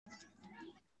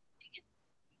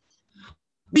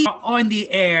We are on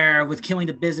the air with Killing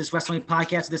the Business Wrestling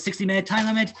Podcast with a 60-minute time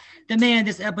limit. The man in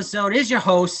this episode is your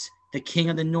host, the King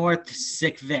of the North,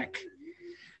 Sick Vic.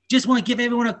 Just want to give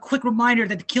everyone a quick reminder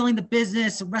that the Killing the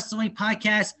Business Wrestling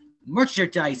Podcast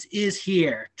merchandise is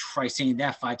here. Try saying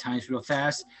that 5 times real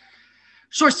fast.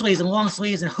 Short sleeves and long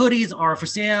sleeves and hoodies are for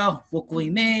sale, locally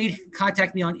made.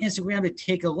 Contact me on Instagram to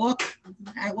take a look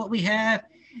at what we have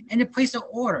and to place an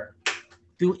order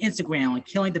through Instagram on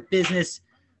Killing the Business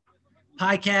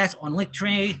Podcast, on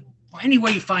Linktree, or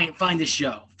anywhere you find this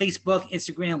show. Facebook,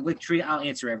 Instagram, Linktree, I'll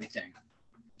answer everything.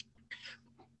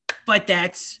 But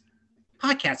that's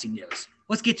podcasting news.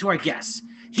 Let's get to our guest.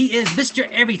 He is Mr.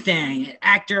 Everything, an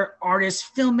actor, artist,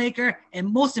 filmmaker, and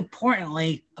most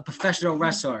importantly, a professional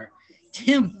wrestler.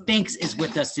 Tim Banks is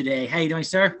with us today. How are you doing,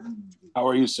 sir? How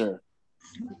are you, sir?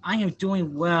 I am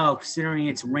doing well, considering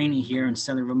it's raining here in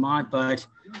southern Vermont, but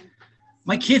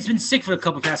my kid's been sick for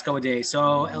the past couple of days,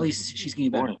 so at least she's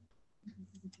getting better.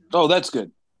 Oh, that's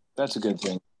good. That's a good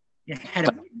thing. Yeah, had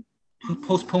to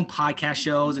postpone podcast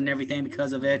shows and everything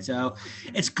because of it, so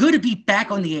it's good to be back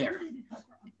on the air.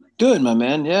 Good, my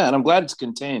man. Yeah, and I'm glad it's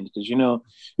contained because,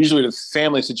 usually the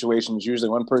family situations, usually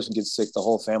one person gets sick, the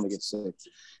whole family gets sick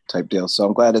type deal. So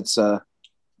I'm glad it's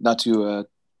not too out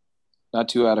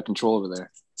of control over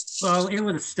there. Well, it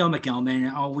was a stomach ailment,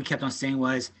 and all we kept on saying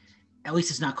was, at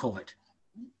least it's not COVID.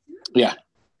 Yeah.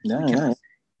 Yeah.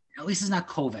 At least it's not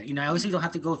COVID. At least you don't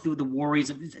have to go through the worries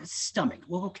of stomach.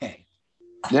 Well, okay.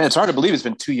 Yeah, it's hard to believe it's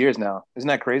been 2 years now. Isn't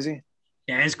that crazy?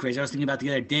 Yeah, it's crazy. I was thinking about the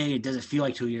other day. It doesn't feel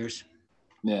like 2 years.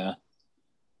 Yeah.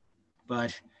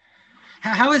 But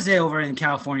how is it over in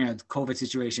California, the COVID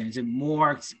situation? Is it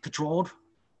more controlled?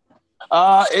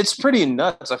 It's pretty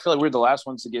nuts. I feel like we're the last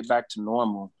ones to get back to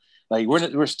normal. Like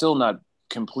we're still not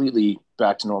completely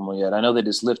back to normal yet. I know they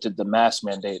just lifted the mask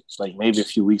mandate like maybe a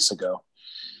few weeks ago.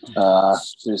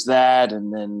 There's that,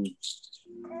 and then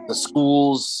the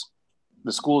schools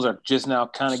are just now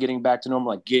kind of getting back to normal,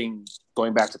 like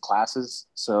going back to classes.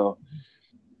 So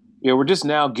yeah, we're just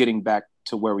now getting back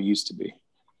to where we used to be.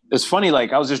 It's funny,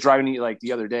 like I was just driving like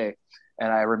the other day, and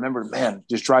I remembered, man,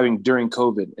 just driving during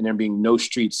COVID and there being no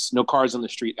streets, no cars on the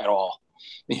street at all.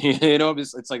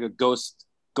 It's like a ghost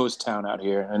town out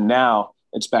here, and now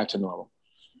it's back to normal.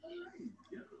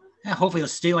 Yeah, hopefully it'll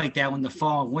stay like that when the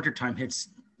fall and winter time hits.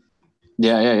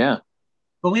 Yeah.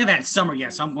 But we haven't had summer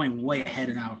yet, so I'm going way ahead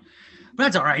of now. But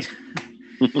that's all right.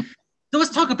 So let's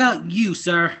talk about you,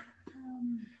 sir.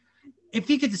 If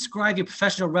you could describe your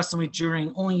professional wrestling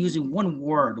journey only using one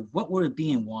word, what would it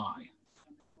be and why?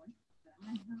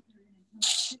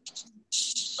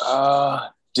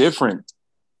 Different.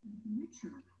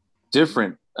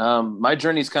 My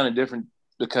journey is kind of different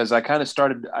because I kind of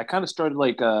started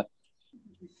like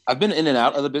I've been in and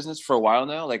out of the business for a while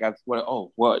now. Like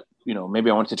maybe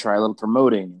I wanted to try a little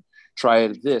promoting, try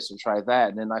this and try that.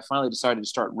 And then I finally decided to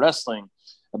start wrestling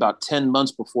about 10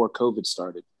 months before COVID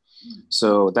started.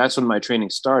 So that's when my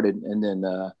training started. And then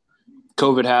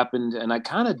COVID happened and I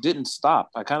kind of didn't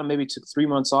stop. I kind of maybe took 3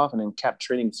 months off and then kept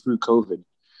training through COVID.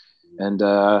 And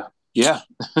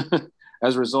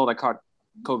as a result, I caught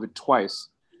COVID twice.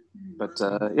 But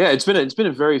it's been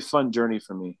a very fun journey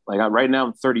for me. Like right now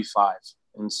I'm 35.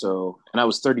 And I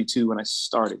was 32 when I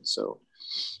started. So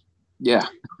yeah.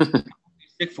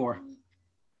 Sick for?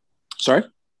 Sorry?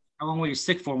 How long were you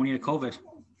sick for when you had COVID?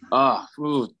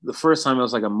 The first time it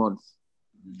was like a month.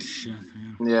 Shit,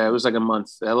 yeah, it was like a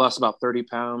month. I lost about 30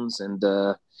 pounds. And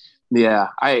the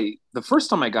first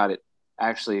time I got it,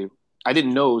 actually, I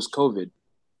didn't know it was COVID.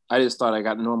 I just thought I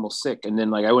got normal sick. And then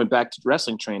like I went back to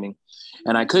wrestling training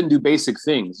and I couldn't do basic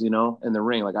things, in the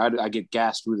ring. Like I get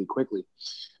gassed really quickly.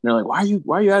 And they're like,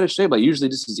 why are you out of shape? Like usually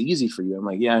this is easy for you. I'm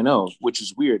like, yeah, I know, which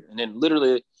is weird. And then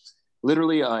literally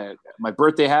my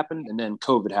birthday happened and then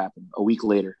COVID happened a week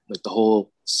later. Like the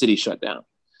whole city shut down.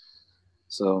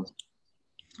 So.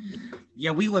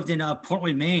 Yeah, we lived in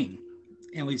Portland, Maine,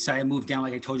 and we decided to move down,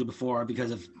 like I told you before,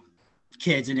 because of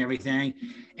kids and everything.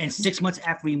 And 6 months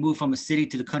after we moved from a city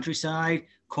to the countryside,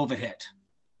 COVID hit.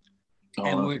 Oh,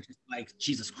 and we're just like,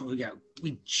 Jesus Christ,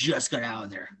 we just got out of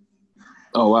there.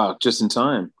 Oh, wow. Just in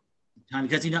time.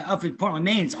 Because, up in Portland,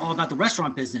 Maine, it's all about the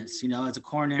restaurant business. It's a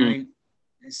culinary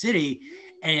city.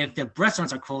 And if the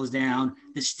restaurants are closed down,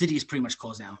 the city is pretty much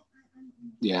closed down.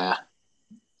 Yeah.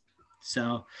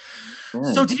 So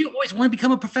did you always want to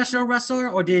become a professional wrestler,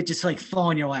 or did it just like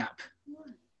fall in your lap?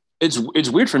 It's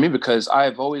weird for me because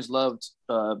I've always loved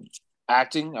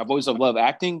acting. I've always loved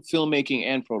acting, filmmaking,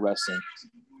 and pro wrestling.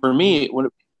 For me,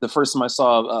 the first time I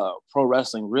saw pro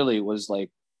wrestling really was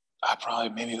like probably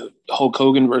maybe Hulk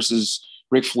Hogan versus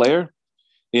Ric Flair.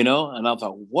 you know? And I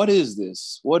thought, what is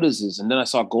this? What is this? And then I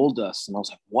saw Goldust and I was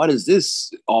like, what is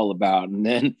this all about? And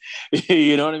then,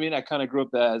 you know what I mean? I kind of grew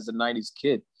up as a 90s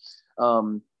kid.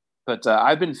 But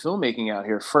I've been filmmaking out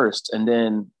here first. And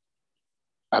then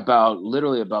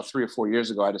literally about 3 or 4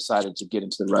 years ago, I decided to get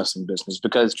into the wrestling business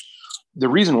because the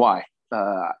reason why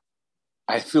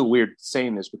I feel weird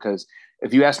saying this, because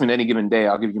if you ask me on any given day,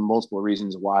 I'll give you multiple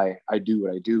reasons why I do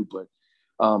what I do. But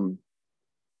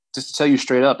just to tell you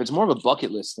straight up, it's more of a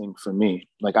bucket list thing for me.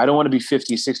 Like, I don't want to be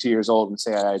 50, 60 years old and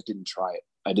say I didn't try it.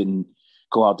 I didn't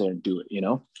go out there and do it, you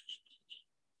know?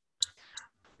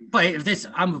 But if this,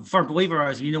 I'm a firm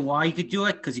believer, you know why you could do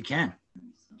it? Because you can.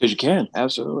 Because you can,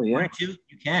 absolutely, yeah. You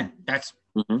can. That's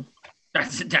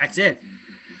it.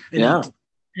 Yeah.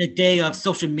 In a day of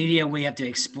social media where you have to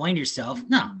explain yourself,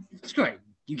 no, screw it.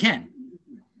 You can.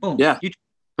 Boom. Yeah.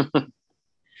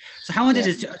 So how long did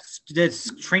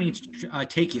this training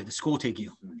take you? The school take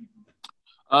you?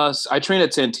 I train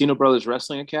at Santino Brothers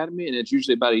Wrestling Academy, and it's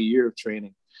usually about a year of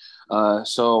training.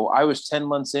 So I was 10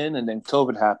 months in, and then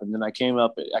COVID happened, and I came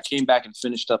back and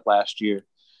finished up last year.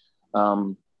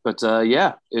 But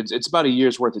it's about a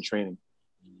year's worth of training.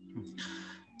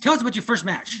 Tell us about your first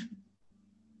match.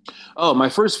 Oh, my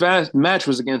first match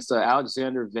was against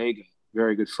Alexander Vega,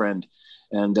 very good friend.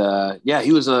 And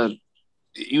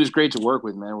he was great to work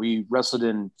with, man. We wrestled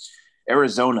in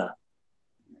Reno,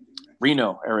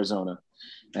 Arizona.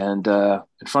 And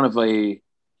in front of I'm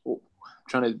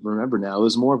trying to remember now, it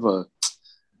was more of a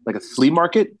flea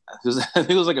market. I think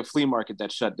it was like a flea market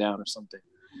that shut down or something.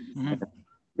 Mm-hmm.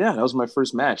 Yeah, that was my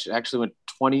first match. It actually went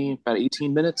about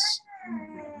 18 minutes.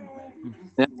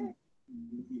 Yeah.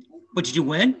 But did you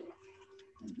win?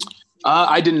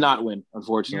 I did not win,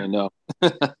 unfortunately, no.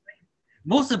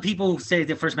 Most of the people say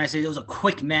their first match, it was a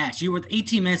quick match. You were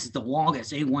 18 minutes is the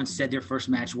longest anyone said their first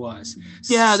match was.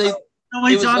 Yeah,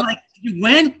 nobody's on like, did you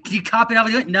win? Can you copy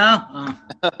it? No.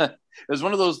 It was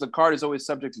one of those, the card is always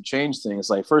subject to change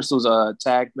things. Like, first it was a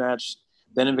tag match,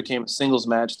 then it became a singles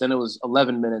match, then it was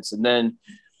 11 minutes, and then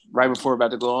right before we're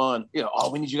about to go on,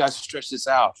 we need you guys to stretch this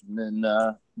out. And then,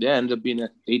 ended up being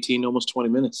 18, almost 20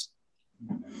 minutes.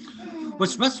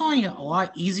 Was wrestling a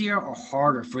lot easier or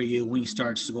harder for you when you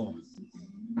started school?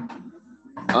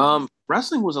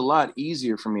 Wrestling was a lot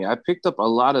easier for me. I picked up a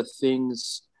lot of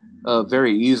things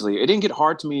very easily. It didn't get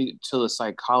hard to me till the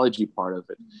psychology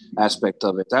aspect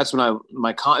of it. That's when it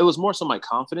was more so my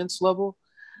confidence level,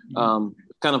 kind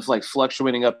of like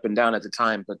fluctuating up and down at the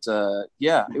time. But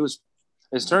it was,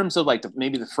 in terms of like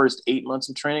maybe the first 8 months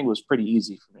of training was pretty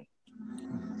easy for me.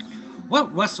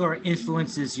 What wrestler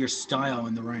influences your style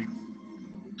in the ring?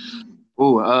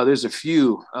 Oh, there's a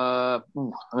few. I'm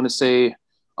going to say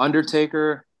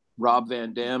Undertaker, Rob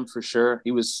Van Dam for sure.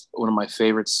 He was one of my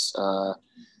favorites.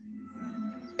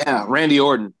 Randy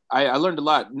Orton. I learned a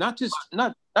lot, not just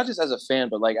as a fan,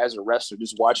 but like as a wrestler,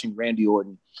 just watching Randy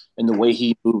Orton and the way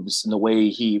he moves and the way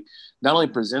he not only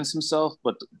presents himself,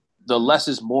 but the less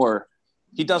is more.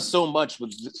 He does so much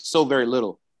with so very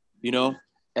little,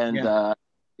 And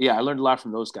I learned a lot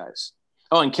from those guys.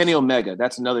 Oh, and Kenny Omega.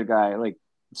 That's another guy. Like,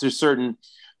 there's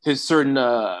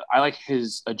I like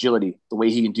his agility, the way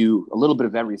he can do a little bit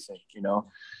of everything,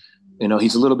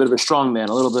 he's a little bit of a strong man,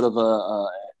 a little bit of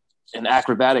an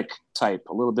acrobatic type,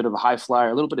 a little bit of a high flyer,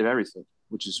 a little bit of everything,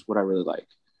 which is what I really like.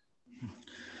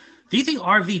 Do you think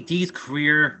RVD's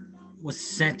career was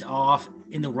sent off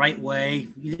in the right way?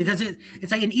 Because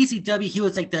it's like in ECW, he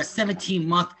was like the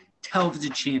 17-month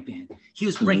television champion. He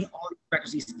was bringing all the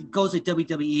records. He goes to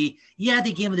WWE. Yeah,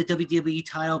 they gave him the WWE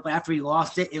title, but after he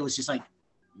lost it, it was just like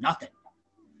nothing.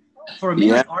 For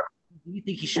me, like, do you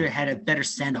think he should have had a better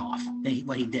send-off than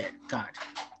what he did? God.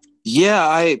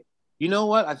 Yeah, you know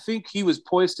what? I think he was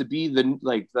poised to be I don't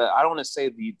want to say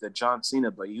the John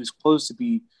Cena, but he was supposed to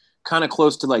be kind of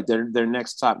close to like their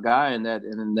next top guy, and that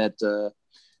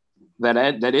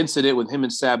incident with him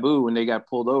and Sabu when they got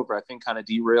pulled over, I think kind of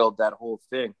derailed that whole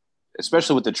thing,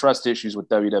 especially with the trust issues with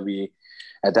WWE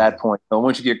at that point. But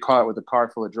once you get caught with a car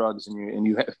full of drugs and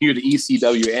you're the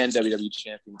ECW and WWE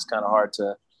champion, it's kind of hard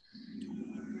to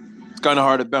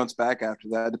bounce back after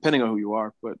that, depending on who you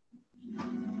are. But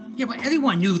yeah, but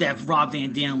everyone knew that Rob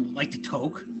Van Dam liked to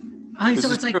toke.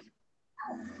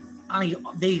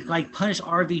 They like punish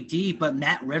RVD, but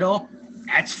Matt Riddle,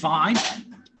 that's fine.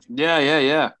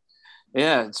 Yeah.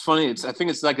 It's funny. I think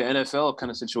it's like an NFL kind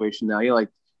of situation now. Like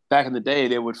back in the day,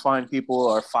 they would find people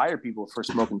or fire people for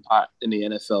smoking pot in the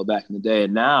NFL back in the day,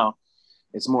 and now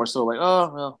it's more so like,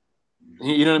 oh well,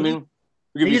 you know what I mean?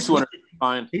 We'll give you 200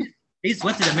 fine. They just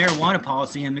lifted a marijuana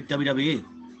policy in WWE.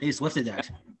 They just lifted that.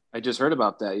 I just heard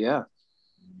about that. Yeah.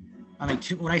 I mean,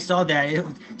 when I saw that,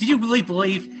 did you really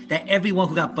believe that everyone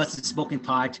who got busted smoking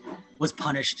pot was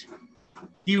punished?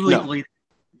 Do you really believe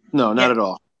that? No, not at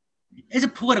all. It's a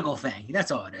political thing.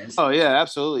 That's all it is. Oh yeah,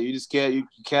 absolutely. You just can't.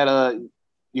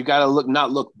 You gotta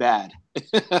not look bad.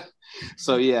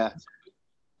 So yeah.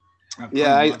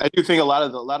 I do think a lot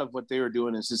of what they were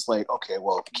doing is just like, okay,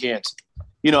 well, you can't.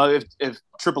 You know, if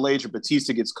Triple H or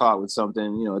Batista gets caught with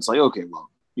something, you know, it's like, okay, well,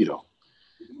 you know.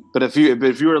 But if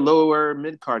you're a lower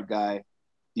mid card guy,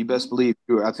 you best believe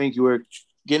I think you were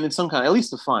getting some kind, at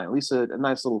least a fine, at least a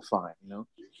nice little fine, you know.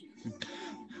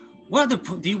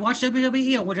 Do you watch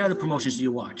WWE or what other promotions do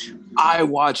you watch? I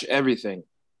watch everything,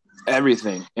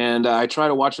 and I try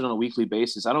to watch it on a weekly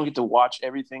basis. I don't get to watch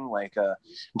everything like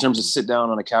in terms of sit down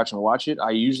on a couch and watch it.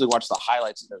 I usually watch the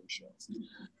highlights of every show,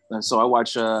 and so I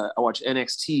watch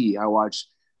NXT, I watch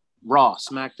Raw,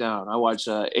 SmackDown, I watch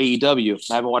AEW.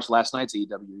 I haven't watched last night's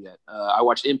AEW yet. I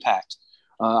watch Impact.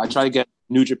 I try to get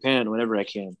New Japan whenever I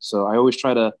can. So I always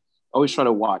try to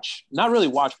watch, not really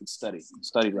watch, but study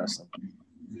wrestling.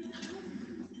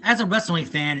 As a wrestling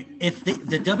fan, if the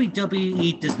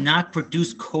WWE does not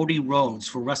produce Cody Rhodes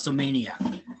for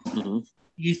WrestleMania,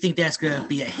 you think that's going to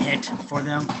be a hit for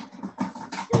them?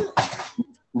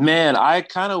 Man, I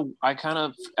kind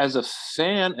of, as a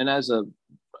fan,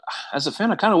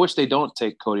 I kind of wish they don't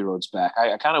take Cody Rhodes back.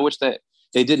 I kind of wish that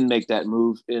they didn't make that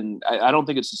move. And I don't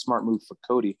think it's a smart move for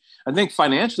Cody. I think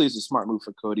financially it's a smart move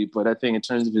for Cody, but I think in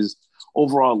terms of his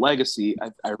overall legacy,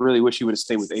 I really wish he would have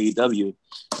stayed with AEW,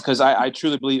 because I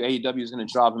truly believe AEW is going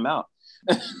to job him out.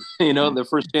 You know, the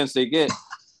first chance they get,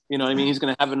 you know what I mean? He's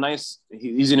going to have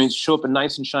he's going to show up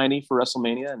nice and shiny for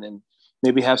WrestleMania, and then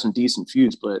maybe have some decent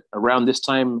feuds. But around this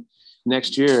time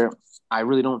next year, I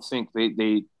really don't think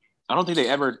I don't think they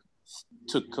ever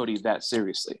took Cody that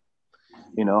seriously.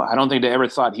 You know, I don't think they ever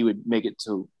thought he would make it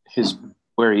to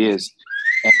where he is.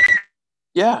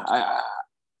 And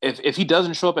if he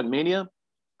doesn't show up at Mania,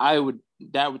 to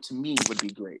me would be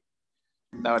great.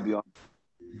 That would be awesome.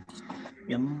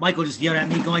 Yeah, Michael just yelled at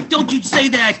me going, "Don't you say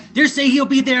that! They're saying he'll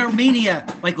be there at Mania."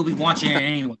 Michael will be watching it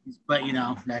anyways, but you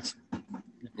know, that's.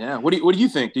 Yeah. What do you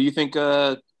think? Do you think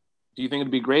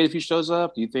it'd be great if he shows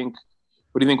up? What do you think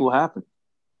will happen?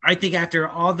 I think after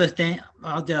all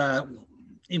the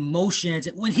emotions,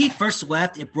 when he first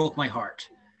left, it broke my heart,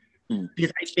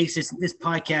 because I base this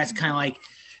podcast kind of like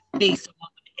based on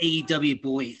AEW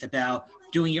belief about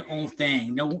doing your own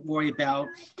thing. Don't worry about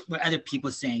what other people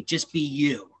are saying. Just be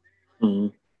you.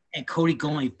 And Cody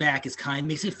going back is kind of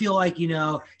makes it feel like, you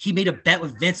know, he made a bet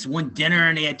with Vince one dinner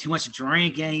and they had too much to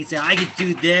drink and he said, "I could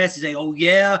do this." He's like, "Oh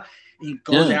yeah," and he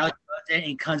goes out and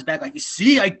he comes back like, "You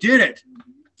see, I did it."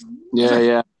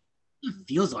 Yeah. It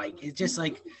feels like it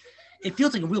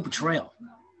feels like a real betrayal.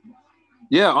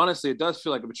 Yeah, honestly, it does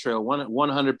feel like a betrayal,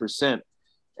 100%.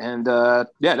 And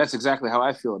that's exactly how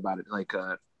I feel about it. Like,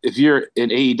 if you're an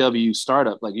AEW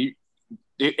startup, like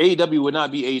AEW would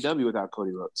not be AEW without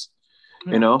Cody Rhodes.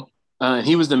 You know,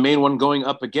 he was the main one going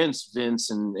up against Vince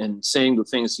and saying the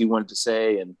things he wanted to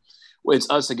say, and it's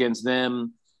us against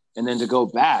them. And then to go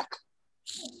back,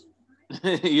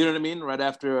 you know what I mean? Right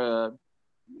after,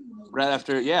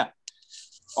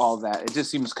 all that. It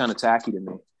just seems kind of tacky to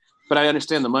me. But I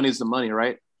understand the money's the money,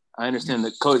 right? I understand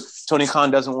that Tony Khan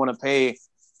doesn't want to pay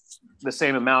the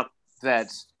same amount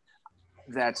that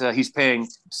he's paying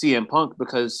CM Punk,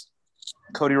 because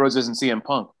Cody Rhodes isn't CM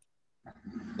Punk.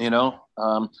 You know,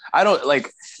 I don't like.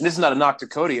 And this is not a knock to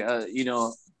Cody. You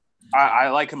know, I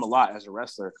like him a lot as a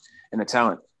wrestler and a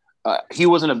talent. He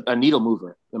wasn't a needle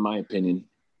mover, in my opinion.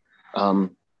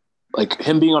 Like,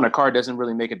 him being on a card doesn't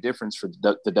really make a difference for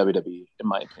the WWE, in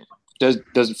my opinion.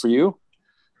 Does it for you?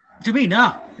 To me,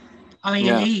 no. I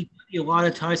mean, a lot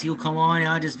of times he'll come on and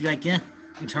I'll just be like, "Yeah,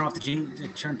 you turn off the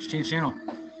change channel."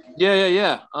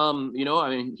 Yeah. You know, I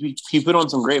mean, he put on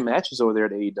some great matches over there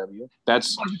at AEW.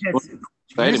 That's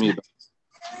excited me.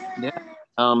 Yeah.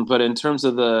 But in terms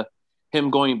of him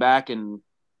going back and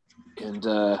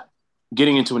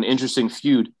getting into an interesting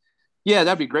feud, yeah,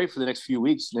 that'd be great for the next few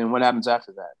weeks. And then what happens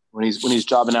after that? When he's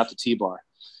jobbing out the T-bar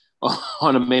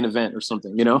on a main event or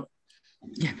something, you know?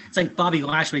 Yeah, it's like Bobby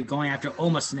Lashley going after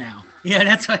Omos now. Yeah,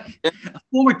 that's like a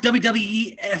former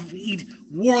WWE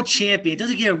world champion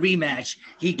doesn't get a rematch.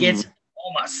 He gets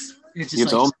Omos. It's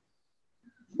just like,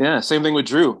 yeah, same thing with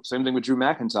Drew. Same thing with Drew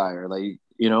McIntyre. Like,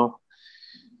 you know,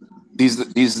 these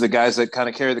are the guys that kind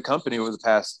of carry the company over the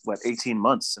past 18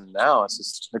 months, and now it's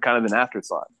just they're kind of an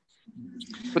afterthought.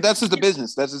 But that's just the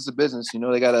business. That's just the business. You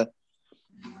know, they gotta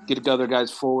get other guys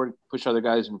forward, push other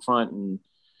guys in front, and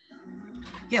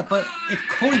yeah. But if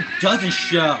Cody doesn't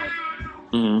show,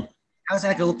 how's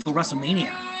that going to look for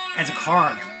WrestleMania as a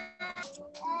card?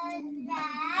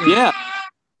 Yeah.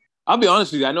 I'll be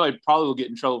honest with you. I know I probably will get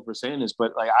in trouble for saying this,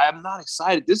 but like I'm not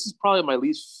excited. This is probably my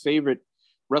least favorite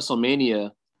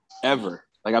WrestleMania ever.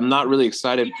 Like I'm not really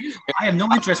excited. I have no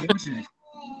interest in watching it.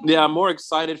 Yeah, I'm more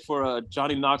excited for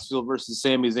Johnny Knoxville versus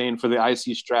Sami Zayn for the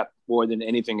IC strap more than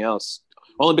anything else.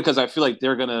 Only because I feel like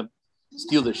they're gonna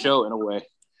steal the show in a way.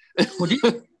 Well, did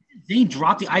Zayn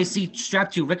drop the IC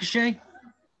strap to Ricochet?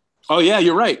 Oh yeah,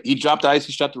 you're right. He dropped the IC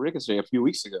strap to Ricochet a few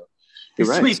weeks ago. You're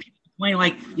right. People explain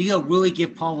like you gotta really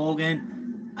give Paul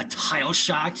Hogan a title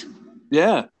shot.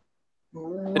 Yeah.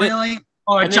 Really?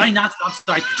 Johnny Knoxville. I'm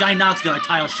sorry, Johnny Knoxville a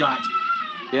title shot.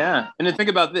 Yeah, and then think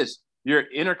about this. Your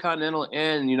Intercontinental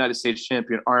and United States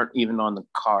champion aren't even on the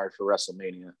card for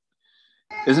WrestleMania.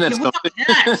 Isn't that something?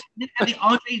 That? Have the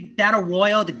Andre Battle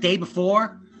Royal the day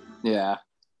before? Yeah.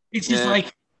 It's just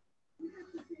like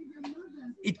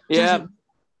it. Yeah.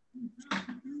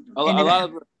 A lot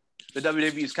of the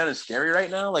WWE is kind of scary right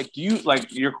now. Like, do you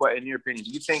in your opinion,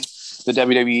 do you think the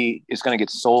WWE is going to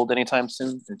get sold anytime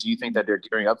soon? And do you think that they're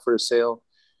gearing up for a sale?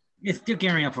 They're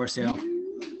gearing up for a sale.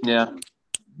 Yeah.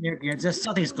 Just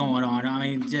something's going on. I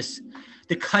mean, just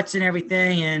the cuts and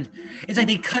everything, and it's like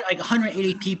they cut like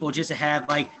 180 people just to have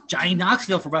like Johnny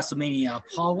Knoxville for WrestleMania,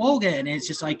 Paul Hogan, and it's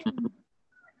just like,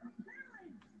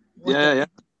 yeah.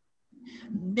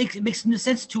 It makes no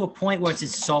sense to a point where it's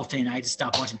insulting. I just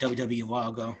stopped watching WWE a while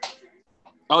ago.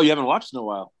 Oh, you haven't watched in a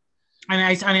while.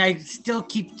 I still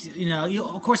keep,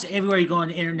 of course, everywhere you go on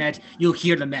the internet, you'll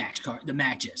hear the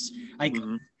matches, like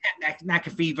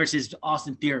McAfee versus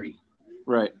Austin Theory.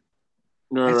 Right.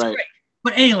 No, right. Great.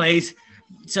 But anyways,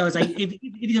 so it's like if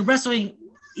you're wrestling,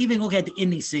 even look at the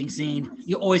indie scene,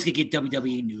 you always gonna get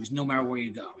WWE news no matter where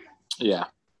you go. Yeah.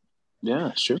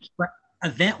 Yeah, sure. But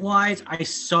event-wise, I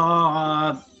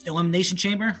saw Elimination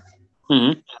Chamber.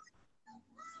 Mm-hmm.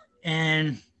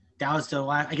 And that was the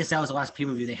last, I guess that was the last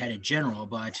pay-per-view they had in general,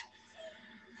 but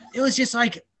it was just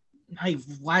like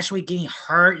Lashley getting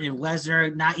hurt and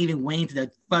Lesnar not even waiting for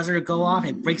the buzzer to go off.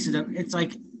 It breaks it up. It's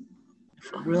like,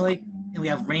 really? And we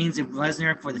have Reigns and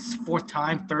Lesnar for the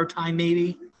third time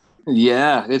maybe.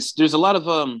 Yeah, there's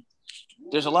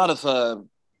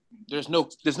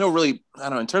no really, I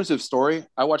don't know, in terms of story,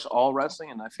 I watch all wrestling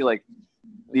and I feel like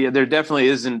there definitely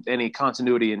isn't any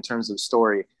continuity in terms of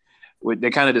story.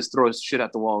 They kind of just throw shit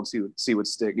at the wall and see what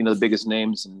stick, the biggest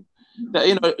names, and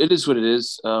it is what it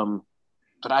is.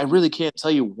 But I really can't tell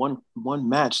you one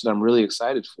match that I'm really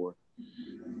excited for.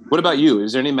 What about you?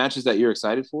 Is there any matches that you're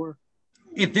excited for?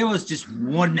 If there was just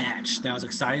one match that I was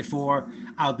excited for,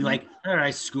 I would be like, all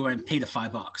right, screw it and pay the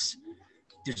 $5.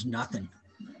 There's nothing.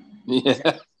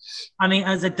 Yeah. I mean,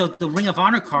 I was like the Ring of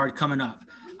Honor card coming up.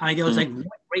 I mean, there was like one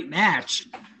great match,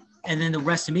 and then the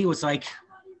rest of me was like,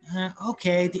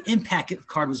 okay, the Impact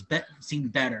card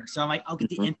seemed better. So I'm like, I'll get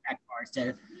the Impact card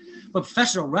instead. But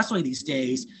professional wrestling these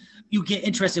days, you get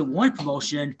interested in one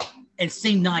promotion, and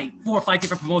same night, 4 or 5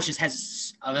 different promotions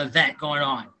has an event going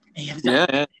on. And you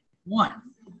have one.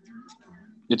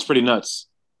 It's pretty nuts.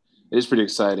 It is pretty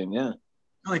exciting, yeah.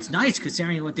 Oh, it's nice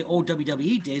considering what the old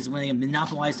WWE days when they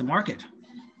monopolized the market.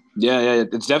 Yeah.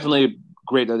 It's definitely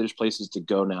great that there's places to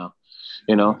go now.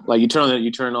 Like you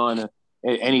turn on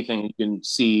anything, you can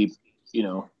see,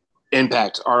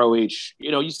 Impact, ROH.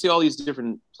 You see all these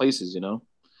different places. And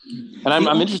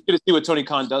I'm interested to see what Tony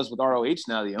Khan does with ROH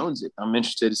now that he owns it. I'm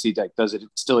interested to see, like, does it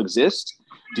still exist?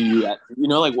 Do you,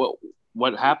 like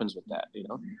what happens with that?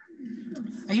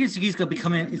 I hear it's gonna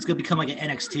become like an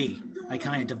NXT, like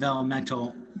kind of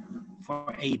developmental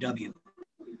for AEW,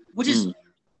 which is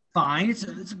fine. It's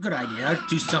a good idea.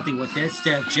 Do something with it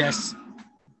instead of just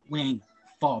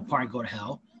fall apart and go to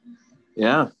hell.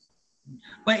 Yeah.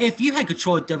 But if you had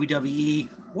control of WWE,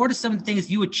 what are some things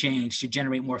you would change to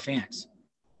generate more fans?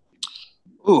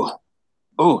 So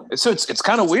it's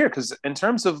kind of weird because in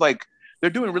terms of like they're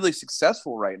doing really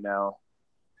successful right now,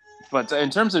 but in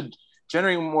terms of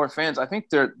generating more fans, I think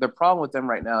the problem with them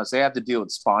right now is they have to deal with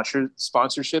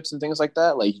sponsorships and things like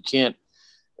that. Like you can't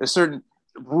a certain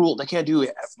rule they can't do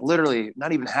literally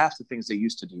not even half the things they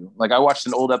used to do. Like I watched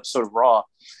an old episode of Raw,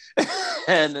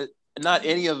 and not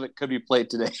any of it could be played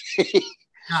today.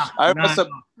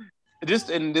 Just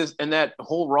in that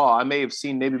whole Raw, I may have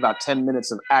seen maybe about 10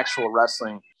 minutes of actual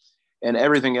wrestling, and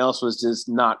everything else was just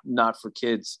not for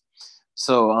kids.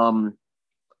 So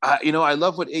I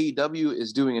love what AEW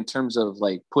is doing in terms of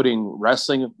like putting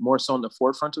wrestling more so in the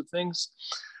forefront of things.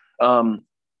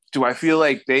 Do I feel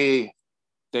like they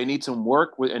need some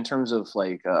work in terms of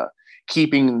like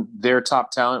keeping their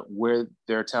top talent where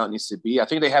their talent needs to be? I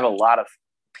think they have a lot of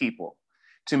people,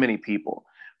 too many people.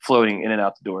 floating in and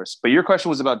out the doors. But your question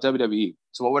was about WWE.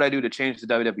 So what would I do to change the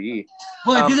WWE?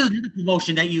 Well, if there's another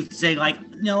promotion that you say, like,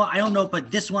 no, I don't know, but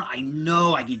this one I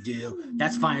know I can do,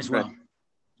 that's fine as well. Right.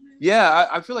 Yeah,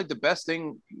 I feel like the best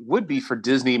thing would be for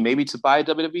Disney maybe to buy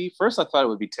WWE. First, I thought it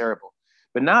would be terrible.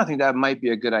 But now I think that might be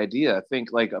a good idea. I think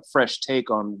like a fresh take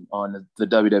on the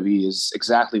WWE is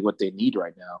exactly what they need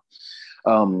right now.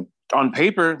 On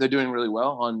paper, they're doing really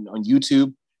well. On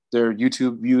YouTube, their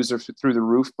YouTube views are through the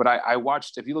roof. But I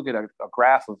watched, if you look at a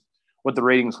graph of what the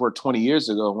ratings were 20 years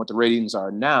ago and what the ratings are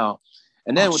now,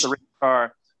 and then what the ratings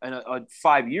are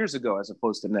 5 years ago as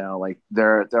opposed to now, like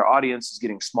their audience is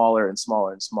getting smaller and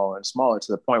smaller and smaller and smaller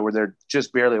to the point where they're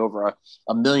just barely over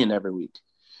a million every week.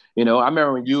 You know, I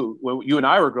remember when you and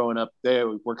I were growing up, they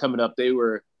were coming up. It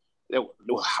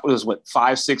was what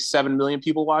 5, 6, 7 million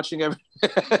people watching every.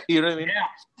 You know what I mean?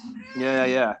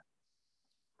 Yeah.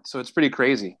 So it's pretty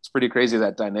crazy. It's pretty crazy,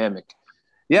 that dynamic.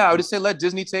 Yeah, I would just say let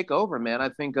Disney take over, man. I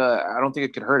think I don't think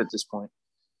it could hurt at this point.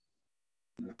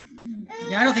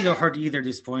 Yeah, I don't think it'll hurt either at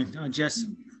this point. Just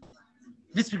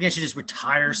Vince McMahon should just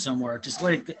retire somewhere. Just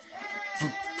let it.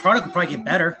 Product will probably get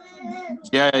better.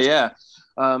 Yeah.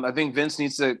 I think Vince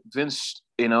needs to.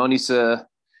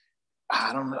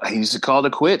 I don't know. He needs to call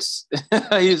it quits. He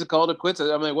needs to call it quits.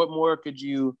 I mean, what more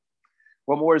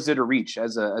is there to reach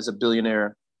as a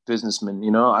billionaire businessman?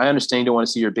 You know, I understand you don't want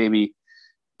to see your baby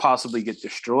possibly get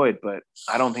destroyed, but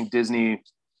I don't think Disney.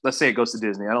 Let's say it goes to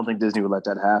Disney. I don't think Disney would let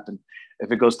that happen.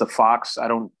 If it goes to Fox, I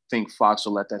don't think Fox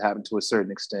will let that happen to a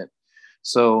certain extent.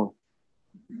 So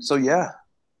yeah.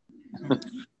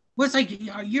 What's like?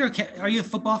 Are you a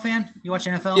football fan? You watch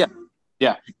NFL?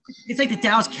 Yeah. It's like the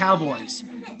Dallas Cowboys.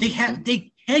 They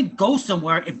can't go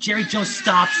somewhere if Jerry Jones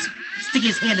stops sticking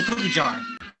his hand in the cookie jar.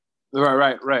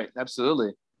 Right.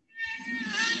 Absolutely.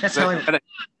 That's how you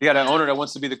got an owner that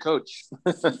wants to be the coach.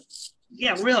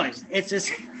 Yeah, really. It's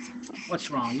just, what's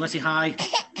wrong? You want to say hi?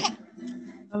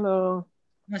 Hello.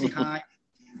 You want to say hi?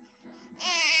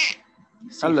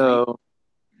 Hello. Hi.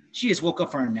 She just woke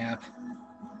up for a nap.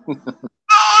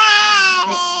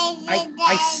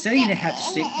 I say you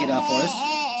have to get up for us.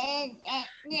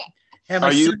 Have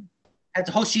my son at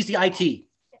the host. She's the IT.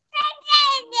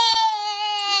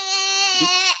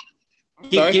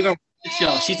 Give her the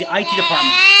show. She's the IT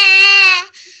department.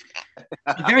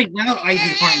 A very loud IT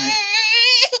department.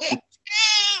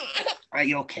 Are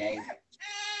you okay?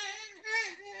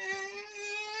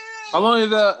 How long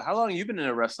have you been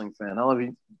a wrestling fan? How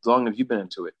long have you been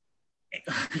into it?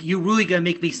 You're really gonna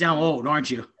make me sound old, aren't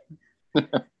you?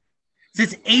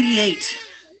 Since '88.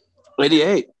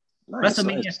 '88. Nice,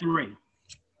 WrestleMania 3.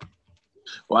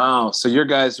 Wow. So your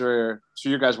guys were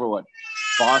what?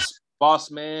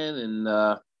 Boss Man, and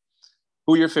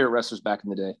who were your favorite wrestlers back in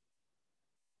the day?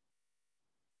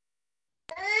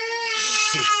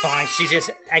 She's fine. She's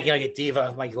just acting like a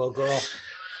diva, like a little girl.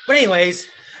 But anyways,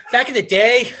 back in the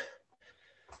day,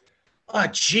 oh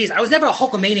jeez, I was never a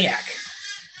Hulkamaniac.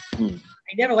 I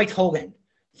never liked Hogan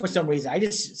for some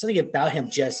reason. Something about him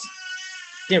just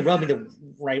didn't rub me the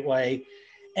right way.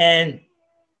 And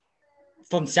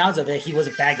from sounds of it, he was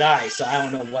a bad guy. So I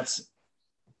don't know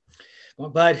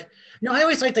but I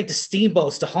always liked like the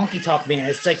Steamboats, the Honky Tonk Man.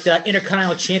 It's like the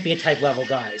Intercontinental Champion type level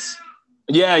guys.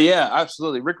 Yeah,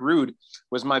 absolutely. Rick Rude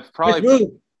was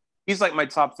he's like my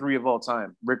top 3 of all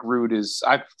time. Rick Rude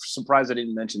I'm surprised I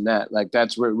didn't mention that. Like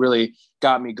that's what really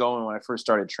got me going when I first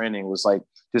started training, was like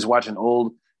just watching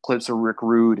old clips of Rick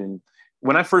Rude. And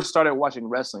when I first started watching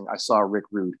wrestling, I saw Rick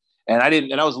Rude. And I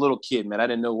was a little kid, man. I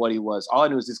didn't know what he was. All I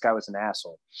knew was this guy was an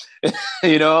asshole.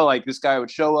 Like this guy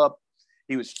would show up.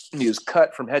 He was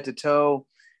cut from head to toe.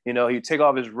 He would take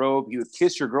off his robe. He would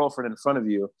kiss your girlfriend in front of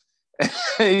you.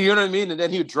 You know what I mean? And then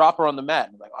he would drop her on the mat.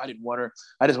 And like, I didn't want her.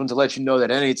 I just wanted to let you know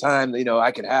that anytime,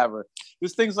 I could have her.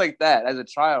 Just things like that. As a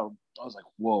child, I was like,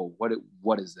 whoa,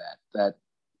 what is that? That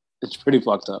it's pretty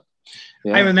fucked up.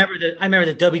 Yeah. I remember the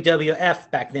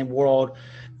WWF back then world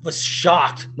was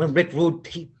shocked when Rick Rude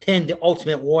pinned the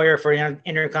Ultimate Warrior for an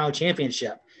Intercontinental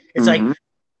Championship. It's like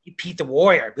he beat the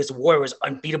Warrior because the Warrior was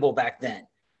unbeatable back then.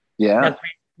 Yeah. Now,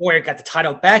 Warrior got the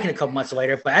title back in a couple months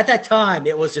later, but at that time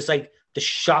it was just like the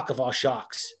shock of all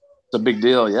shocks. It's a big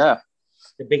deal, yeah.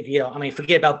 The big deal. I mean,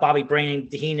 forget about Bobby Brain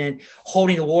Heenan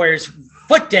holding the Warrior's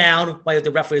foot down while the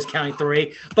referee was counting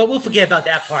 3, but we'll forget about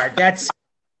that part. That's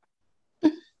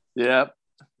yeah,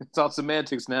 it's all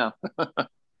semantics now.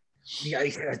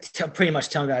 Yeah, pretty much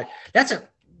tell me that. That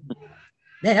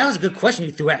was a good question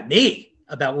you threw at me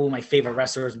about one of my favorite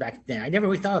wrestlers back then. I never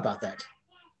really thought about that.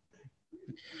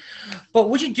 But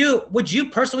would you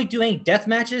personally do any death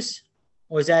matches?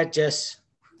 Or is that just...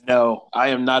 No, I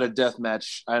am not a death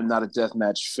match. I am not a death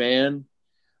match fan.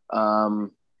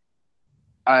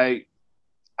 I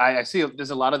see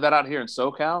there's a lot of that out here in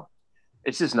SoCal.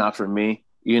 It's just not for me,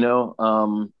 you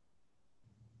know.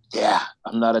 Yeah,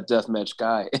 I'm not a deathmatch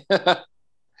guy.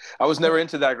 I was never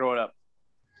into that growing up.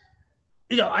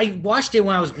 I watched it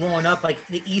when I was growing up, like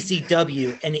the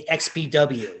ECW and the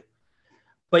XPW.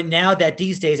 But now that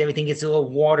these days everything gets a little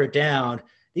watered down,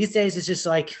 these days it's just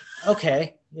like,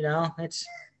 okay, it's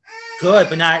good,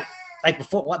 but not like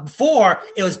before. Before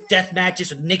it was death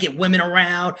matches with naked women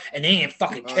around and they didn't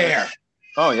fucking care.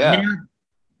 Oh yeah.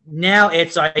 Now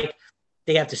it's like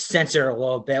they have to censor a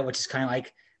little bit, which is kind of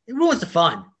like it ruins the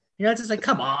fun. It's just like,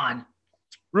 come on.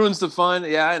 Ruins the fun.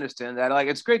 Yeah, I understand that. Like,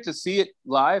 it's great to see it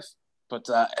live, but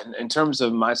in terms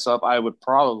of myself, it'd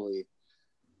probably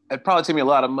take me a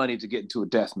lot of money to get into a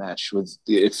death match with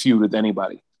a feud with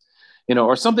anybody,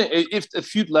 or something. If a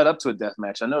feud led up to a death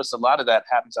match, I noticed a lot of that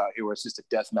happens out here where it's just a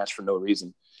death match for no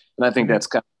reason, and I think that's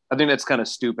kind of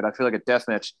stupid. I feel like a death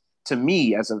match, to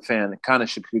me as a fan, kind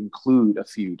of should include a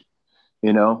feud.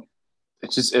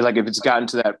 It's just like if it's gotten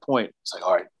to that point, it's like,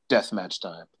 all right, death match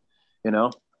time.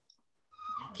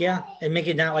 Yeah, and make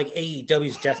it not like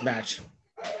AEW's death match.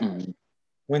 Mm-hmm.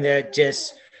 When they're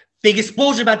just big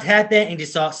explosion about to happen and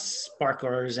just saw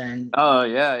sparklers and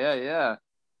yeah.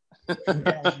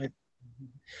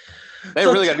 They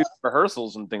really got to do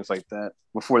rehearsals and things like that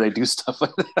before they do stuff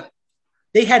like that.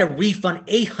 They had to refund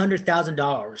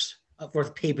 $800,000 worth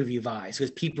of pay-per-view buys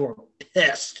because people were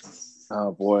pissed.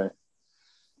 Oh boy.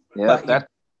 Yeah,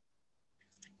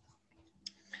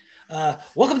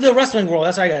 welcome to the wrestling world.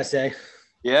 That's what I gotta say.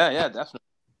 Yeah, definitely.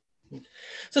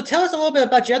 So tell us a little bit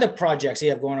about your other projects you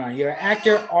have going on. You're an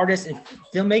actor, artist, and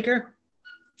filmmaker?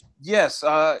 Yes.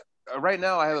 Right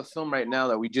now, I have a film right now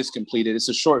that we just completed. It's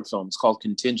a short film. It's called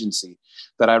Contingency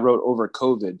that I wrote over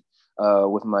COVID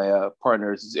with my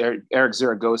partners, Eric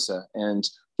Zaragoza. And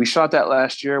we shot that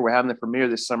last year. We're having the premiere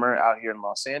this summer out here in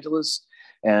Los Angeles.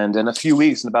 And in a few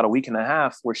weeks, in about a week and a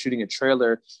half, we're shooting a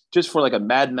trailer just for like a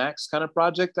Mad Max kind of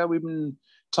project that we've been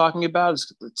talking about.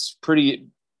 It's pretty,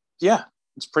 yeah,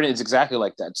 it's exactly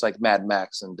like that. It's like Mad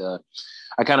Max. And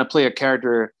I kind of play a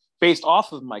character based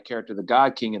off of my character, the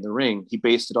God King in the Ring. He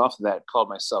based it off of that, called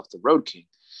myself the Road King.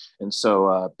 And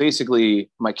so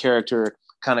basically my character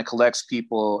kind of collects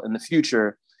people in the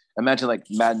future. Imagine like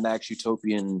Mad Max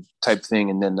utopian type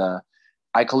thing. And then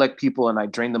I collect people and I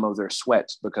drain them of their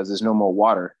sweat because there's no more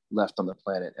water left on the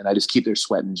planet. And I just keep their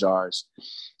sweat in jars.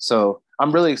 So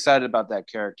I'm really excited about that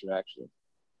character, actually.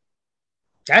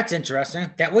 That's interesting.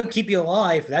 That would keep you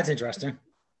alive. That's interesting.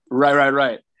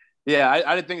 Right. Yeah,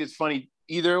 I didn't think it's funny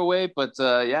either way, but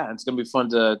yeah, it's going to be fun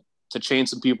to chain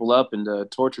some people up and to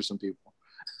torture some people.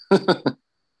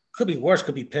 Could be worse.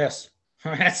 Could be piss.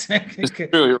 It's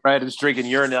true, right? It's drinking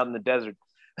urine out in the desert.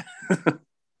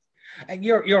 And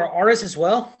you're an artist as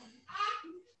well?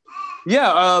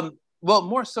 Yeah. Well,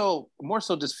 more so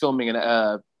just filming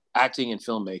and acting and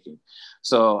filmmaking.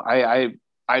 So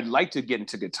I'd like to get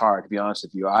into guitar, to be honest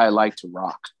with you. I like to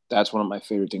rock. That's one of my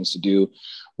favorite things to do.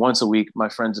 Once a week, my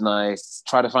friends and I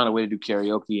try to find a way to do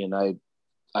karaoke, and I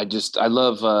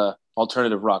love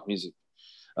alternative rock music.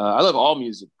 I love all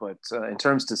music, but in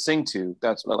terms to sing to,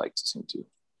 that's what I like to sing to.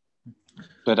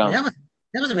 But that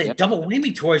was a double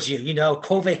whammy towards you.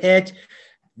 COVID hit,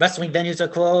 wrestling venues are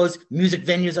closed, music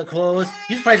venues are closed.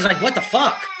 You're probably just like, what the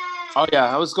fuck? Oh yeah,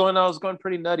 I was going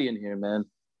pretty nutty in here, man.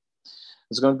 I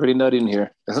was going pretty nutty in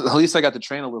here. At least I got to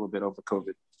train a little bit over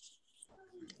COVID.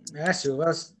 That's true.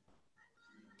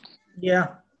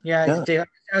 Yeah.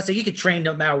 So you could train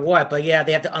no matter what, but yeah,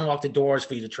 they have to unlock the doors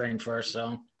for you to train first.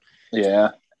 So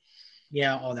yeah,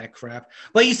 all that crap.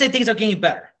 But you said things are getting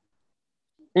better.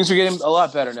 Things are getting a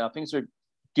lot better now. Things are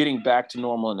getting back to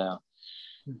normal now.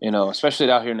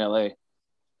 Especially out here in LA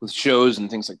with shows and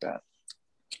things like that.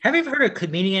 Have you ever heard of a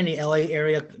comedian in the LA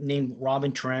area named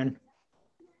Robin Tran?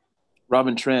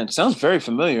 Robin Tran sounds very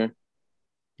familiar.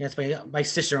 Yeah, it's my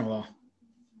sister-in-law.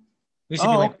 Used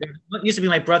to be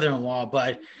my brother-in-law,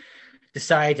 but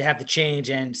decided to have the change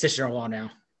and sister-in-law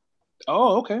now.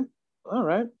 Oh, okay. All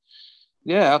right.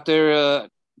 Yeah, out there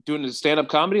doing the stand-up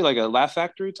comedy, like a Laugh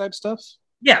Factory type stuff?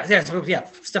 Yeah,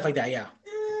 stuff like that, yeah.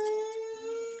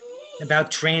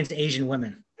 About trans Asian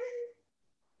women.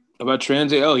 About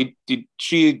trans?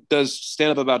 She does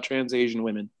stand-up about trans Asian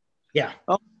women. Yeah.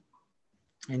 Oh.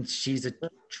 And she's a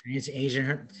trans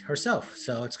Asian herself,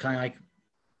 so it's kind of like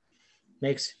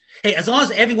as long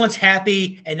as everyone's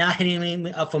happy and not hitting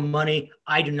me up for money,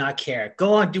 I do not care.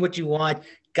 Go on, do what you want.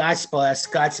 God's bless,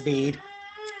 Godspeed.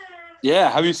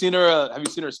 Yeah, have you seen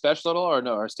her special at all, or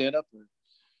no? Her stand up?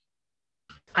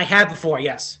 I have before,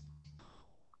 yes.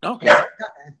 Okay.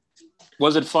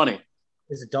 Was it funny?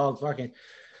 There's a dog barking.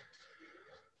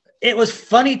 It was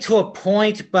funny to a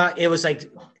point, but it was like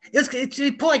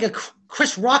it put like a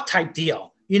Chris Rock type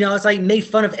deal. You know, it's like made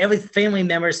fun of every family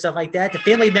member, stuff like that. The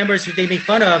family members who they made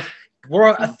fun of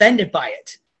were offended by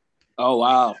it. Oh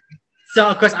wow. So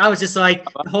of course I was just like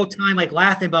the whole time like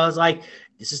laughing, but I was like,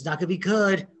 this is not gonna be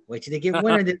good. Wait till they get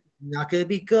winner. This is not gonna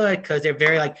be good because they're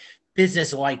very like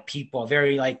business like people,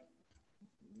 very like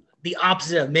the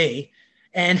opposite of me.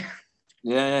 And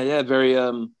yeah.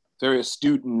 Very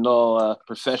astute and all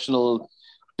professional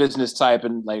business type,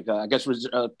 and like I guess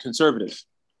conservative.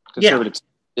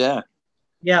 Yeah.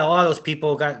 Yeah, a lot of those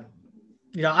people got,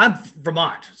 you know, I'm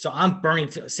Vermont, so I'm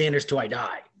burning Sanders till I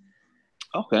die.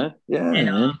 Okay. Yeah.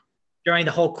 And during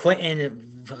the whole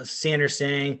Clinton Sanders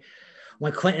thing,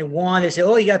 when Clinton won, they said,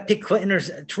 "Oh, you got to pick Clinton or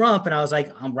Trump," and I was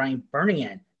like, "I'm running Bernie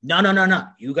in." No,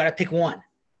 you got to pick one.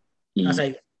 Mm-hmm. I was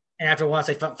like, and after a while, I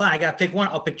was like, "Fine, I got to pick one.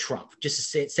 I'll pick Trump."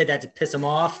 Just to said that to piss him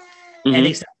off, and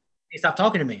they stopped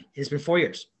talking to me. It's been 4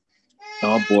 years.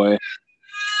 Oh boy,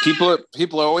 people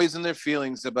are always in their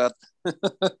feelings about.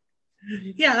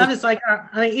 Yeah, I'm just like,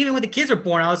 I mean, even when the kids were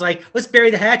born, I was like, let's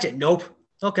bury the hatchet. Nope.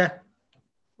 Okay.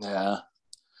 Yeah.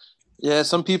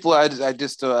 Some people, I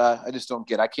just don't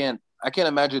get. I can't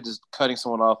imagine just cutting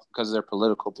someone off because of their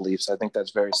political beliefs. I think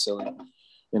that's very silly.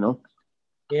 You know.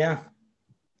 Yeah,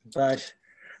 but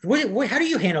how do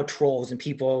you handle trolls and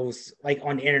people's like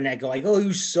on the internet go like, "Oh,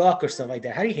 you suck" or stuff like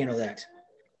that? How do you handle that?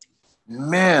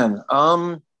 Man,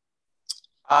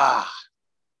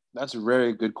 that's a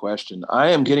very good question. I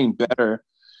am getting better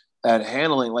at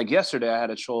handling. Like yesterday, I had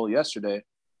a troll yesterday,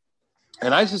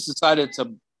 and I just decided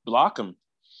to block him.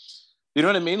 You know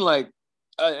what I mean? Like,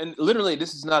 and literally,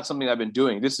 this is not something I've been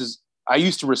doing. I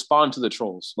used to respond to the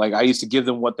trolls. Like, I used to give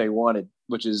them what they wanted,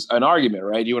 which is an argument,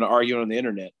 right? You want to argue on the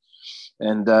internet,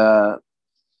 and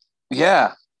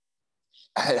yeah,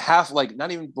 half like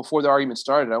not even before the argument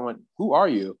started, I went, "Who are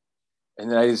you?" And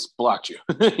then I just blocked you.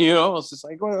 You know, it's just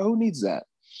like, well, who needs that?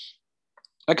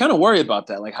 I kind of worry about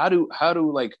that. Like, how do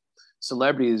like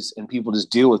celebrities and people just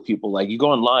deal with people? Like, you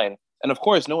go online, and of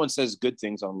course, no one says good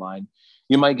things online.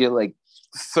 You might get like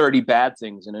 30 bad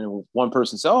things, and then one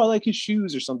person says, "Oh, I like his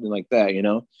shoes" or something like that, you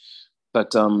know.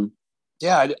 But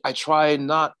yeah, I try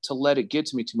not to let it get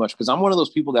to me too much because I'm one of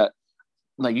those people that,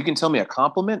 like, you can tell me a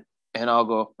compliment, and I'll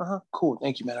go, "Cool,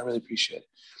 thank you, man, I really appreciate it."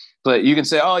 But you can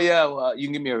say, "Oh yeah," well, you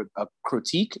can give me a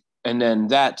critique, and then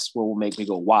that's what will make me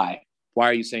go, "Why? Why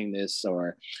are you saying this?"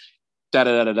 Or da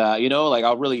da da da da. You know, like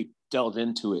I'll really delve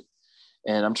into it,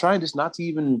 and I'm trying just not to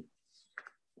even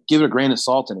give it a grain of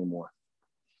salt anymore.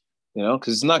 You know,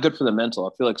 because it's not good for the mental.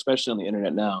 I feel like, especially on the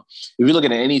internet now, if you're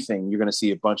looking at anything, you're going to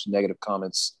see a bunch of negative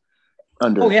comments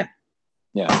under. Oh yeah,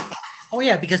 yeah. Oh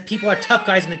yeah, because people are tough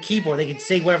guys on the keyboard. They can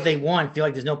say whatever they want. Feel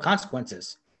like there's no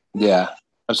consequences. Yeah,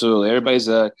 absolutely. Everybody's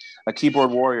a keyboard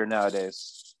warrior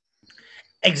nowadays.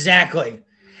 Exactly,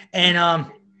 and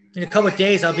in a couple of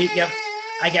days I'll be. Yep,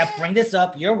 I got to bring this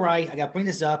up. You're right. I got to bring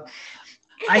this up.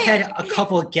 I had a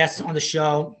couple of guests on the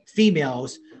show,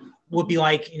 females, would be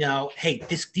like, you know, hey,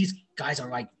 these guys are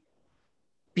like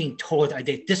being told like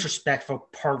they disrespectful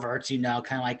perverts, you know,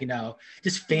 kind of like, you know,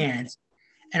 just fans.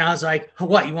 And I was like,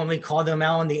 what, you want me to call them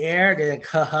out on the air? They're like,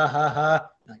 ha ha ha ha.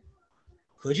 I'm like,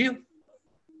 could you?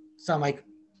 So I'm like,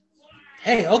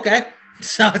 hey, okay.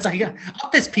 So it's like, yeah, I'll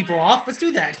piss people off. Let's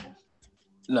do that.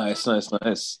 Nice.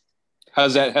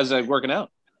 How's that working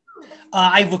out?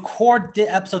 I record the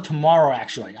episode tomorrow,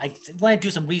 actually. I want to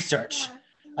do some research,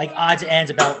 like odds and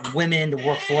ends about women, the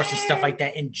workforce, and stuff like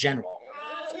that in general.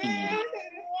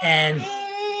 And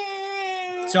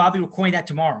so I'll be recording that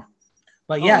tomorrow.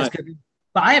 But yeah, nice. It's good.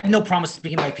 But I have no problem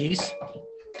speaking my piece.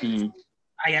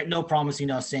 I had no problem, you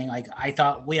know, saying like, I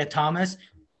thought Leah Thomas,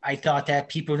 I thought that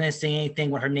people didn't say anything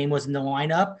when her name was in the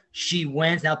lineup. She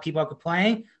wins. Now people are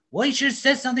complaining. Well, you should have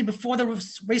said something before the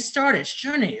race started,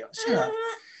 shouldn't you? Sure.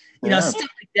 You know, stuff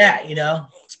like that, you know.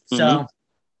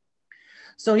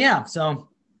 So yeah, so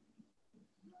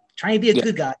trying to be a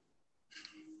good guy.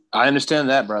 I understand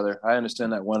that, brother. I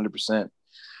understand that 100%.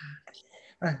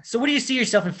 So what do you see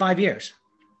yourself in 5 years?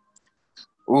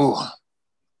 Ooh,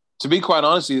 to be quite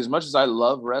honest with you, as much as I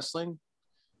love wrestling,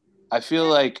 I feel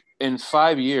like in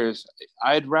 5 years,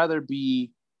 I'd rather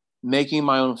be making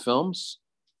my own films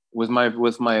with my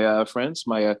friends,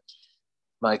 my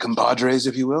compadres,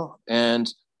 if you will,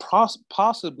 and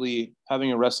possibly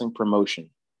having a wrestling promotion.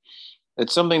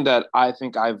 It's something that I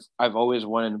think I've always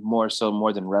wanted more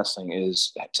than wrestling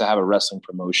is to have a wrestling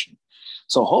promotion.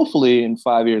 So hopefully in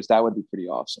 5 years that would be pretty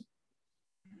awesome.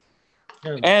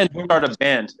 And start a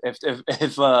band if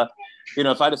you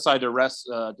know, if I decide to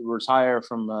retire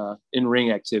from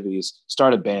in-ring activities,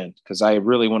 start a band because I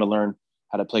really want to learn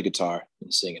how to play guitar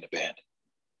and sing in a band.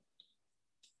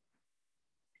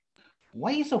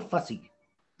 Why are you so fussy?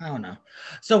 I don't know.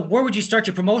 So where would you start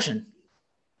your promotion?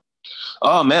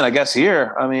 Oh man, I guess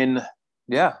here. I mean,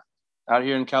 yeah, out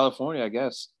here in California, I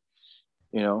guess.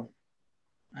 You know,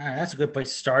 All right, that's a good place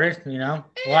to start it. You know,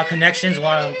 a lot of connections, a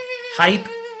lot of hype.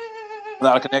 a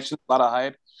lot of connections, a lot of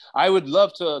hype. I would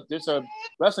love to. There's a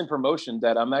wrestling promotion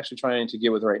that I'm actually trying to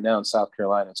get with right now in South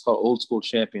Carolina. It's called Old School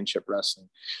Championship Wrestling.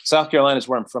 South Carolina is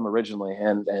where I'm from originally,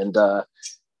 and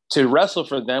to wrestle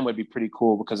for them would be pretty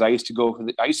cool because I used to go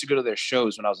to their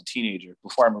shows when I was a teenager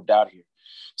before I moved out here.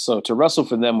 So to wrestle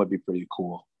for them would be pretty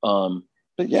cool.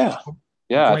 But yeah,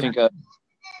 I think.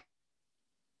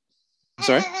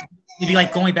 Sorry. You'd be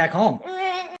like going back home.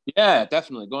 Yeah,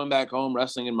 definitely going back home,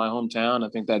 wrestling in my hometown. I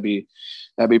think that'd be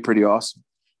pretty awesome.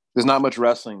 There's not much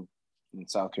wrestling in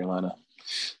South Carolina,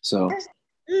 so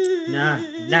Nah,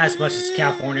 not as much as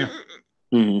California.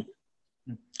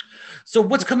 Mm-hmm. So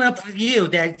what's coming up for you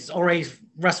that's already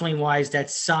wrestling wise,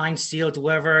 that's signed, sealed,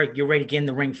 whatever you're ready to get in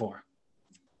the ring for?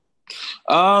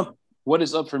 What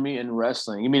is up for me in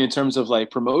wrestling? You mean in terms of like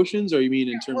promotions, or you mean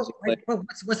in terms of like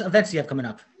what's events do you have coming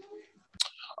up?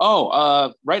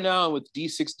 Oh, right now I'm with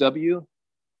D6W,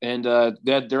 and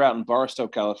they're out in Barstow,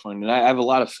 California, and I have a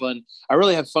lot of fun. I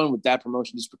really have fun with that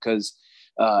promotion just because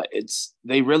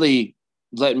they really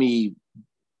let me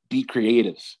be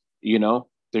creative. You know,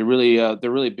 they're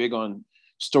really big on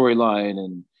storyline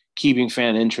and keeping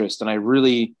fan interest, and I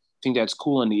really think that's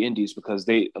cool in the indies because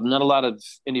not a lot of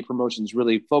indie promotions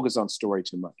really focus on story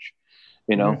too much.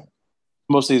 You know, Mm-hmm.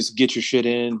 Mostly it's get your shit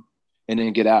in and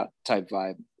then get out type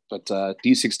vibe. But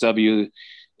D6W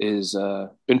is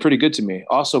been pretty good to me.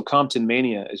 Also, Compton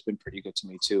Mania has been pretty good to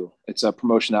me too. It's a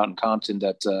promotion out in Compton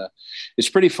that is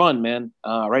pretty fun, man.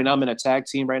 Right now, I'm in a tag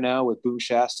team right now with Boone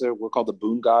Shasta. We're called the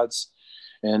Boone Gods,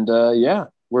 and yeah,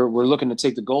 we're looking to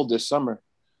take the gold this summer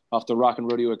off the Rock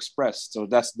and Rodeo Express. So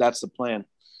that's the plan.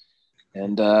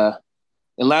 And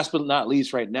last but not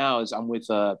least, right now is I'm with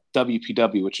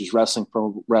WPW, which is Wrestling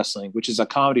Pro Wrestling, which is a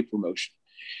comedy promotion.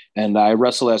 And I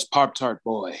wrestle as Pop Tart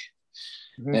Boy,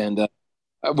 Mm-hmm. and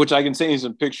which I can send you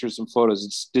some pictures, some photos.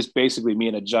 It's just basically me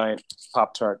in a giant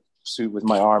Pop Tart suit with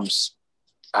my arms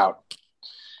out,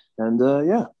 and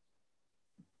yeah.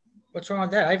 What's wrong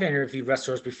with that? I've interviewed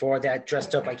wrestlers before that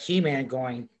dressed up like He-Man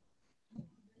going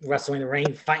wrestling in the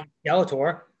ring, fighting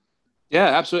Skeletor. Yeah,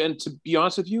 absolutely. And to be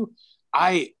honest with you,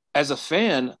 as a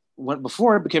fan,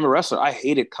 before I became a wrestler, I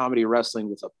hated comedy wrestling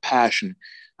with a passion.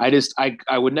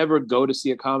 I would never go to see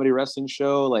a comedy wrestling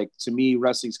show. Like, to me,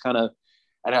 wrestling's kind of,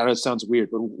 I know it sounds weird,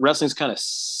 but wrestling's kind of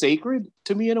sacred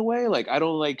to me in a way. Like, I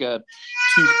don't like too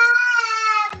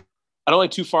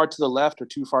far to the left or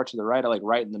too far to the right. I like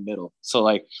right in the middle. So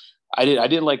like, I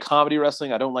didn't like comedy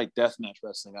wrestling. I don't like deathmatch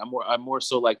wrestling. I'm more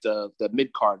so like the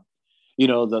mid card,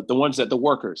 the ones that the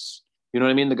workers, you know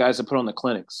what I mean? The guys that put on the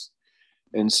clinics.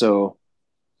 And so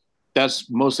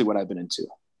that's mostly what I've been into.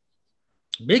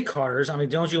 Mid-carders, I mean,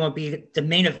 don't you want to be the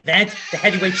main event, the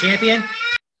heavyweight champion?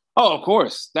 Oh, of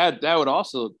course. That would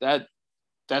also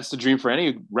that's the dream for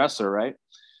any wrestler, right?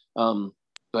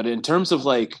 But in terms of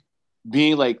like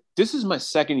being like, this is my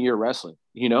second year wrestling,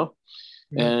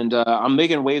 Mm-hmm. and I'm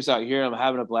making waves out here. I'm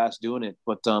having a blast doing it.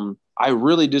 But I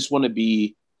really just want to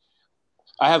be.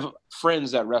 I have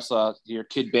friends that wrestle out here: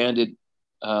 Kid Bandit,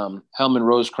 Hellman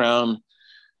Rose Crown,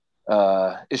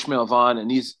 Ishmael Vaughn, and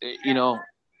these,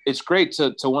 it's great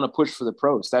to want to push for the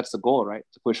pros. That's the goal, right?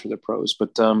 To push for the pros.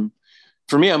 But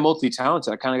for me, I'm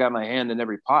multi-talented. I kind of got my hand in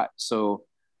every pot. So,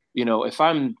 if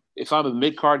I'm a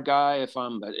mid-card guy, if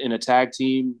I'm in a tag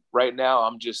team right now,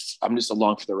 I'm just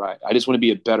along for the ride. I just want to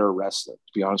be a better wrestler,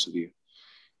 to be honest with you.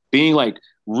 Being like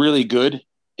really good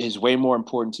is way more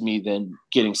important to me than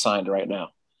getting signed right now.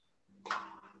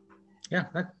 Yeah.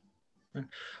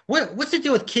 What's the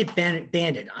deal with Kid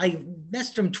Bandit? I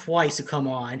messaged him twice to come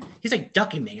on. He's like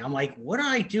ducking me. I'm like, what did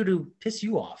I do to piss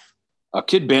you off?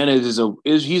 Kid Bandit he's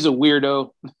a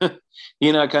weirdo. He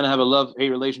and I kind of have a love-hate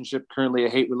relationship, currently a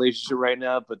hate relationship right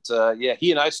now. But yeah,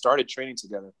 he and I started training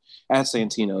together at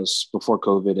Santino's before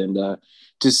COVID. And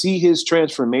to see his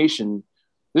transformation,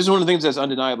 this is one of the things that's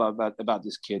undeniable about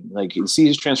this kid. Like, you see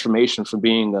his transformation from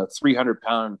being a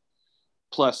 300-pound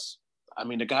plus. I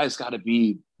mean, the guy's got to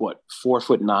be, what,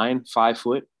 4'9", 5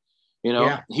 foot?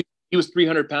 Yeah. He was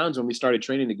 300 pounds when we started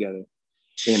training together,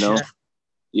 Yeah.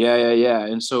 Yeah.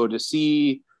 And so to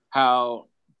see how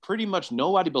pretty much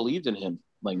nobody believed in him,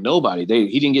 like nobody,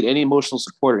 he didn't get any emotional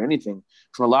support or anything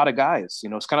from a lot of guys.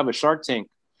 It's kind of a Shark Tank.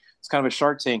 It's kind of a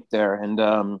Shark Tank there. And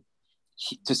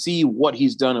to see what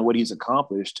he's done and what he's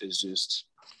accomplished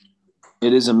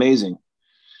it is amazing.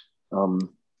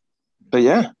 But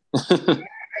yeah.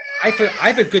 I've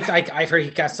heard good. I've heard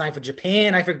he got signed for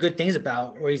Japan. I've heard good things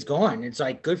about where he's going. It's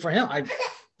like good for him. I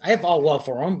have all love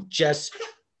for him. Just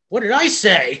what did I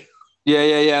say?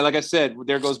 Yeah. Like I said,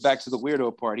 there goes back to the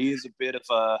weirdo part. He is a bit of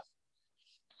a,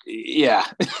 yeah.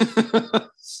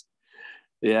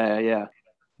 Yeah.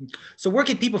 So where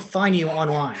can people find you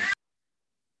online?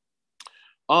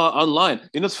 Online.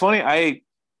 You know, it's funny. I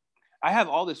have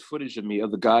all this footage of me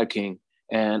of the God King,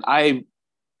 and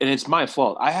it's my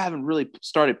fault. I haven't really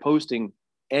started posting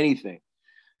anything.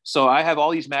 So I have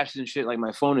all these matches and shit. Like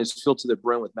my phone is filled to the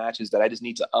brim with matches that I just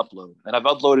need to upload. And I've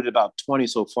uploaded about 20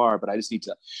 so far, but I just need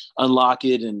to unlock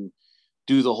it and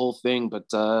do the whole thing. But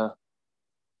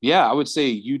yeah, I would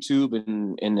say YouTube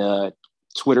and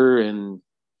Twitter and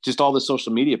just all the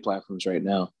social media platforms right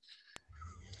now.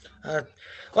 Well,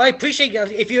 I appreciate you.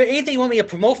 If you anything you want me to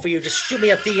promote for you, just shoot me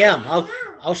a DM.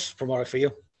 I'll promote it for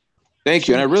you. Thank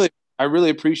you. And I really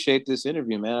appreciate this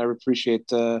interview, man. I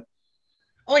appreciate oh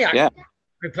yeah.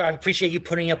 I appreciate you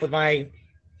putting up with my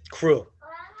crew,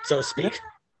 so to speak.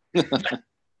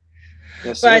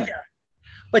 Yes,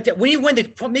 but when you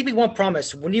win maybe one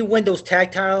promise, when you win those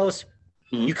tag titles,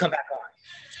 you come back on.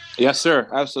 Yes, sir.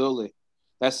 Absolutely.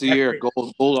 That's the year.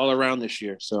 Gold all around this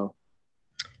year. So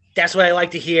that's what I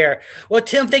like to hear. Well,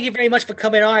 Tim, thank you very much for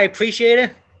coming on. I appreciate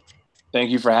it.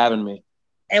 Thank you for having me.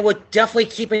 And we'll definitely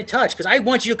keep in touch because I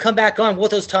want you to come back on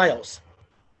with those titles.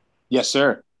 Yes,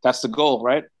 sir. That's the goal,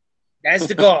 right? That's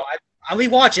the goal. I'll be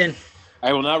watching.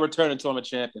 I will not return until I'm a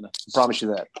champion. I promise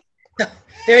you that.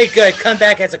 Very good. Come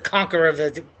back as a conqueror of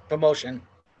the promotion.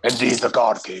 Indeed, the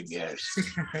God King, yes.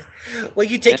 Well,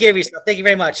 you take care of yourself. Thank you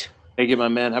very much. Thank you, my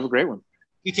man. Have a great one.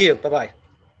 You too. Bye-bye.